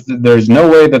cost? And if there's no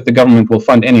way that the government will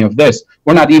fund any of this,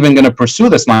 we're not even going to pursue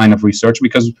this line of research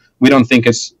because we don't think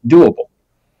it's doable.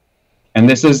 And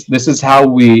this is how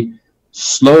we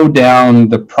slow down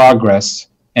the progress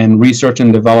and research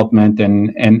and development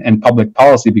and public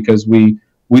policy, because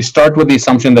we start with the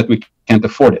assumption that we can't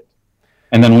afford it,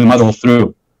 and then we muddle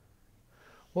through.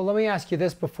 Well, let me ask you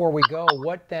this before we go.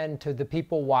 What then, to the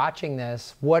people watching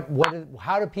this,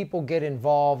 how do people get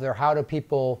involved, or how do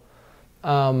people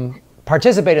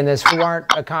participate in this who aren't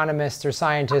economists or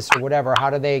scientists or whatever? How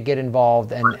do they get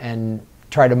involved and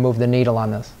try to move the needle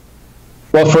on this?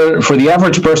 Well, for the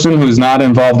average person who's not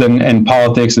involved in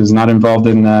politics, is not involved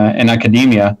in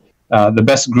academia, the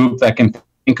best group that I can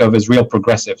think of is Real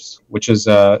Progressives, which is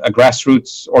a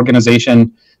grassroots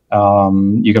organization.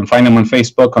 You can find them on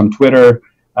Facebook, on Twitter.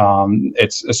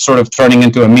 It's sort of turning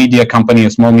into a media company, a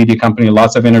small media company.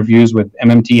 Lots of interviews with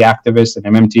MMT activists and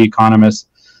MMT economists,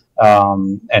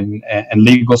 and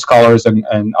legal scholars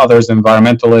and others,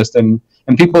 environmentalists, and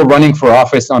people running for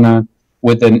office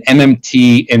with an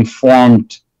MMT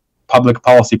informed public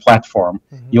policy platform.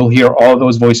 Mm-hmm. You'll hear all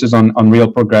those voices on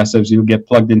Real Progressives. You'll get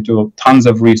plugged into tons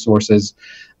of resources.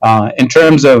 In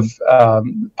terms of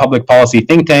public policy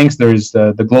think tanks, there's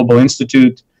the Global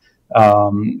Institute.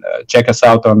 Check us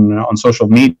out on social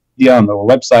media, on the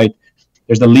website.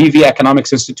 There's the Levy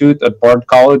Economics Institute at Bard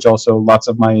College. Also, lots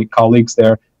of my colleagues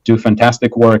there do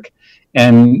fantastic work.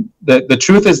 And the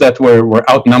truth is that we're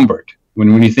outnumbered.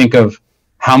 When you think of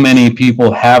how many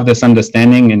people have this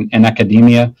understanding in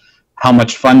academia, how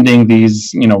much funding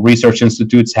these research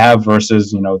institutes have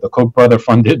versus the Koch brother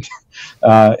funded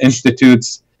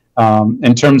institutes.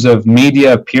 In terms of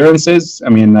media appearances, I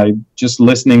mean, just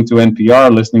listening to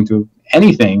NPR, listening to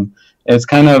anything, it's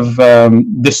kind of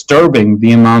disturbing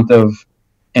the amount of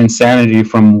insanity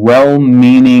from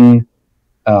well-meaning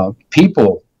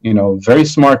people, very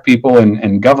smart people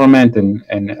in government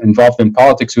and involved in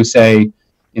politics, who say,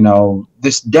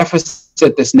 this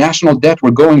deficit, this national debt,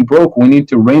 we're going broke, we need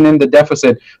to rein in the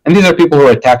deficit. And these are people who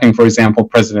are attacking, for example,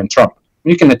 President Trump.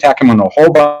 You can attack him on a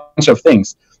whole bunch of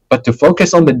things, but to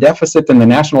focus on the deficit and the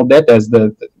national debt as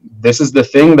this is the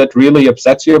thing that really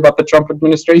upsets you about the Trump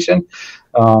administration,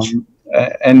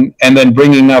 and then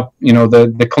bringing up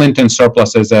the Clinton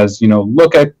surpluses as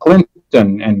look at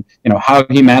Clinton and how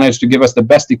he managed to give us the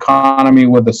best economy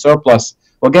with the surplus.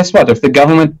 Well, guess what? If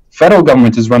the federal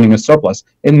government is running a surplus,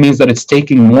 it means that it's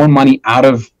taking more money out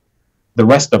of the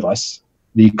rest of us,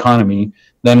 the economy,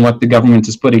 than what the government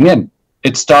is putting in.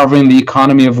 It's starving the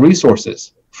economy of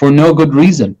resources for no good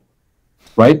reason,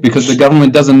 right? Because the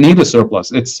government doesn't need a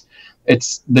surplus. It's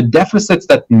the deficits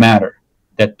that matter,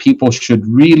 that people should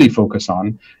really focus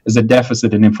on, is the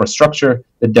deficit in infrastructure,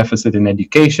 the deficit in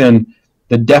education,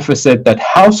 the deficit that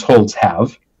households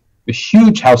have, a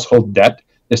huge household debt.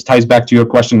 This ties back to your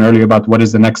question earlier about what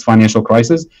is the next financial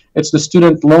crisis. It's the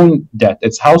student loan debt.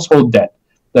 It's household debt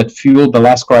that fueled the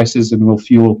last crisis and will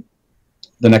fuel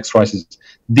the next crisis.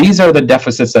 These are the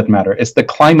deficits that matter. It's the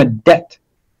climate debt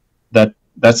that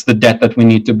That's the debt that we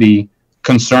need to be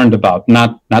concerned about,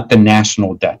 not the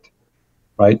national debt,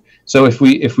 right? So if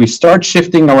we start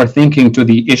shifting our thinking to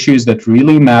the issues that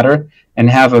really matter and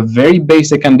have a very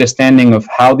basic understanding of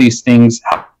how these things,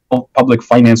 how public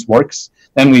finance works,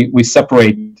 then we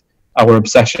separate our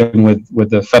obsession with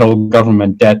the federal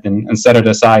government debt and set it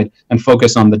aside and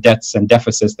focus on the debts and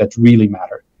deficits that really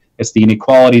matter. It's the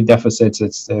inequality deficits,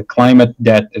 it's the climate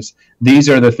debt. These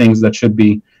are the things that should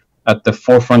be at the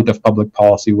forefront of public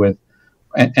policy with.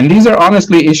 And these are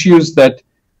honestly issues that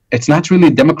it's not really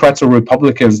Democrats or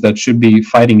Republicans that should be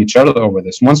fighting each other over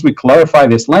this. Once we clarify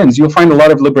this lens, you'll find a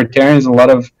lot of libertarians, a lot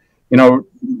of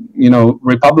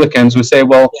Republicans who say,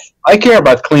 well, I care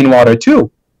about clean water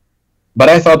too, but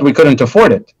I thought we couldn't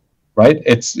afford it, right?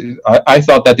 I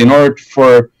thought that in order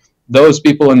for those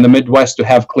people in the Midwest to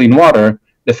have clean water,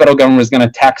 the federal government is going to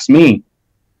tax me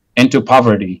into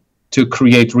poverty to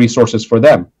create resources for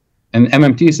them. And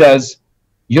MMT says,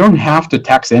 you don't have to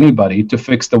tax anybody to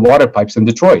fix the water pipes in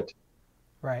Detroit.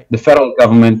 Right. The federal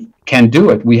government can do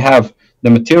it. We have the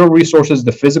material resources,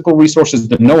 the physical resources,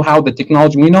 the know-how, the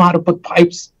technology. We know how to put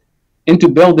pipes into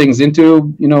buildings,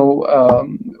 into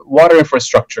water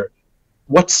infrastructure.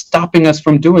 What's stopping us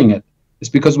from doing it? It's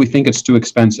because we think it's too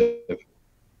expensive.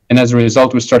 And as a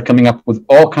result, we start coming up with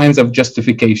all kinds of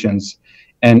justifications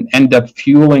and end up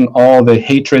fueling all the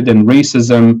hatred and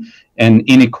racism and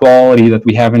inequality that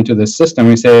we have into this system.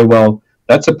 We say, well,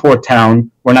 that's a poor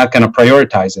town. We're not going to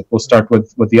prioritize it. We'll start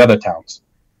with the other towns.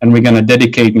 And we're going to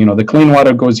dedicate, the clean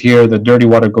water goes here, the dirty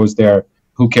water goes there.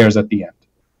 Who cares at the end?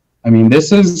 I mean,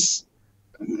 this is,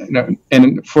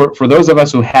 and for those of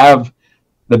us who have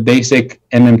the basic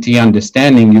MMT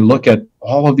understanding, you look at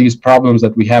all of these problems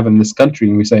that we have in this country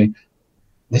and we say,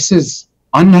 this is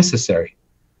unnecessary.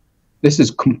 This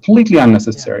is completely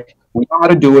unnecessary. Yeah. We know how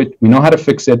to do it. We know how to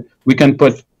fix it. We can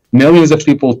put millions of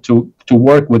people to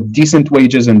work with decent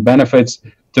wages and benefits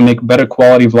to make better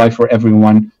quality of life for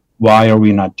everyone. Why are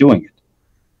we not doing it?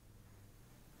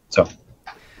 So.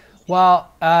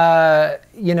 Well,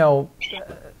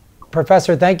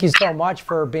 Professor, thank you so much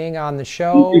for being on the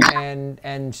show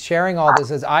and sharing all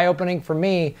this. Is eye-opening for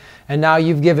me, and now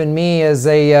you've given me as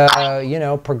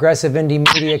a progressive indie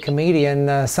media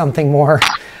comedian something more.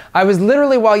 I was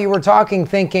literally, while you were talking,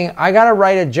 thinking I got to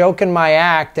write a joke in my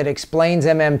act that explains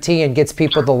MMT and gets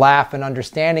people to laugh and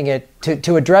understanding it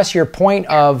to address your point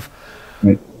of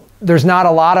there's not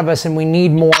a lot of us and we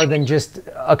need more than just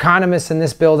economists in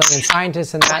this building and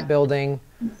scientists in that building.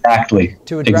 Exactly.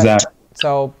 To address it.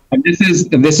 So, and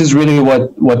this is really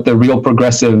what the real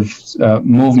progressive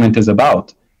movement is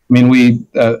about. I mean,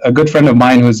 a good friend of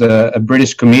mine who's a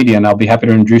British comedian, I'll be happy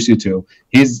to introduce you to.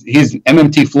 He's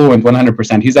MMT fluent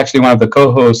 100%. He's actually one of the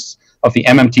co-hosts of the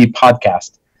MMT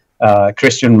podcast,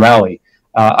 Christian Raleigh.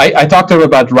 I talked to him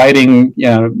about writing,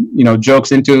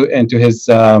 jokes into his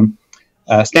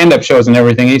stand-up shows and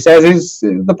everything. He says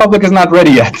the public is not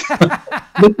ready yet.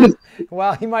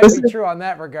 Well, he might be true on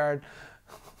that regard.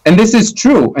 And this is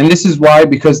true. And this is why,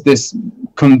 because this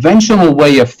conventional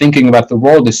way of thinking about the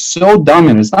world is so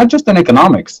dominant. It's not just in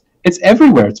economics. It's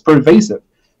everywhere. It's pervasive.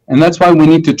 And that's why we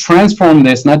need to transform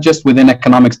this, not just within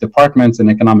economics departments and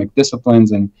economic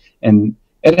disciplines. And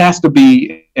it has to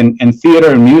be in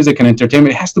theater and music and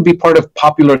entertainment. It has to be part of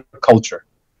popular culture.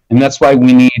 And that's why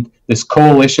we need this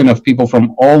coalition of people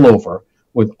from all over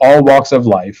with all walks of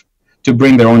life to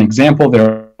bring their own example,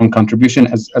 their own contribution.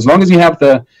 As long as you have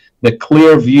the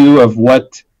clear view of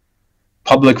what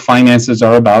public finances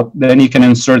are about, then you can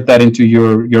insert that into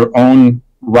your own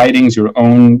writings, your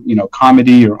own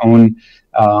comedy, your own.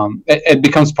 It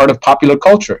becomes part of popular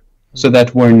culture, so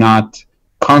that we're not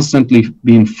constantly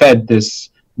being fed this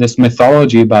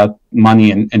mythology about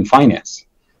money and finance.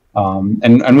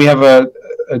 And we have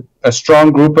a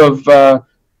strong group of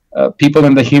people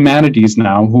in the humanities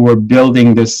now who are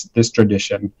building this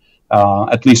tradition,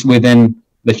 at least within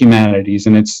the humanities,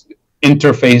 and it's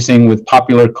interfacing with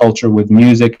popular culture, with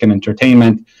music and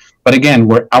entertainment. But again,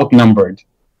 we're outnumbered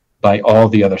by all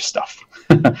the other stuff.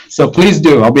 So please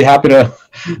do. I'll be happy to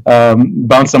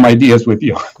bounce some ideas with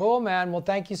you. Cool, man. Well,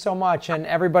 thank you so much. And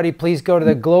everybody, please go to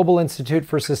the Global Institute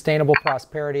for Sustainable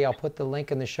Prosperity. I'll put the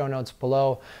link in the show notes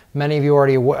below. Many of you are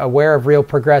already aware of Real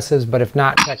Progressives, but if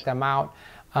not, check them out.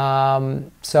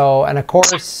 And of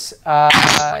course,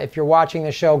 if you're watching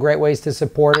the show, great ways to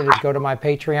support it is go to my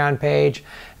Patreon page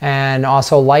and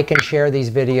also like and share these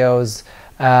videos.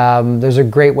 Those are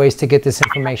great ways to get this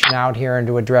information out here and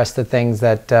to address the things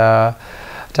that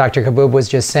Dr. Kaboub was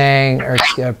just saying. Or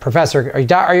Professor, are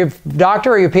you a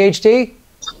doctor? Are you a PhD?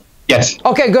 Yes.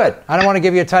 Okay, good. I don't want to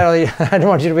give you a title. I don't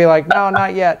want you to be like, no,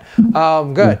 not yet.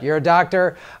 Good. You're a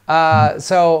doctor.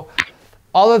 So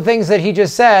all the things that he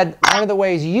just said, one of the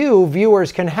ways you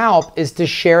viewers can help is to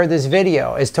share this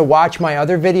video, is to watch my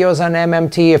other videos on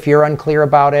MMT if you're unclear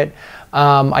about it.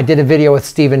 I did a video with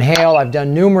Stephen Hale. I've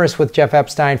done numerous with Jeff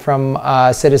Epstein from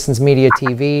Citizens Media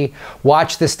TV.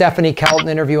 Watch the Stephanie Kelton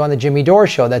interview on the Jimmy Dore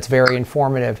Show. That's very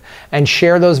informative. And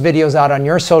share those videos out on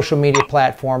your social media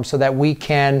platform so that we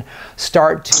can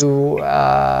start to,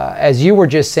 as you were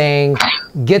just saying,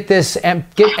 get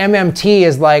MMT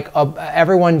as like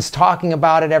everyone's talking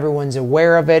about it, everyone's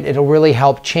aware of it. It'll really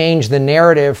help change the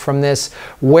narrative from this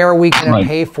where are we going to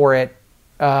pay for it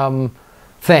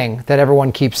thing that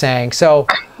everyone keeps saying. So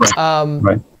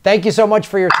thank you so much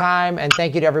for your time, and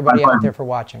thank you to everybody out there for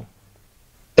watching.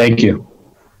 Thank you.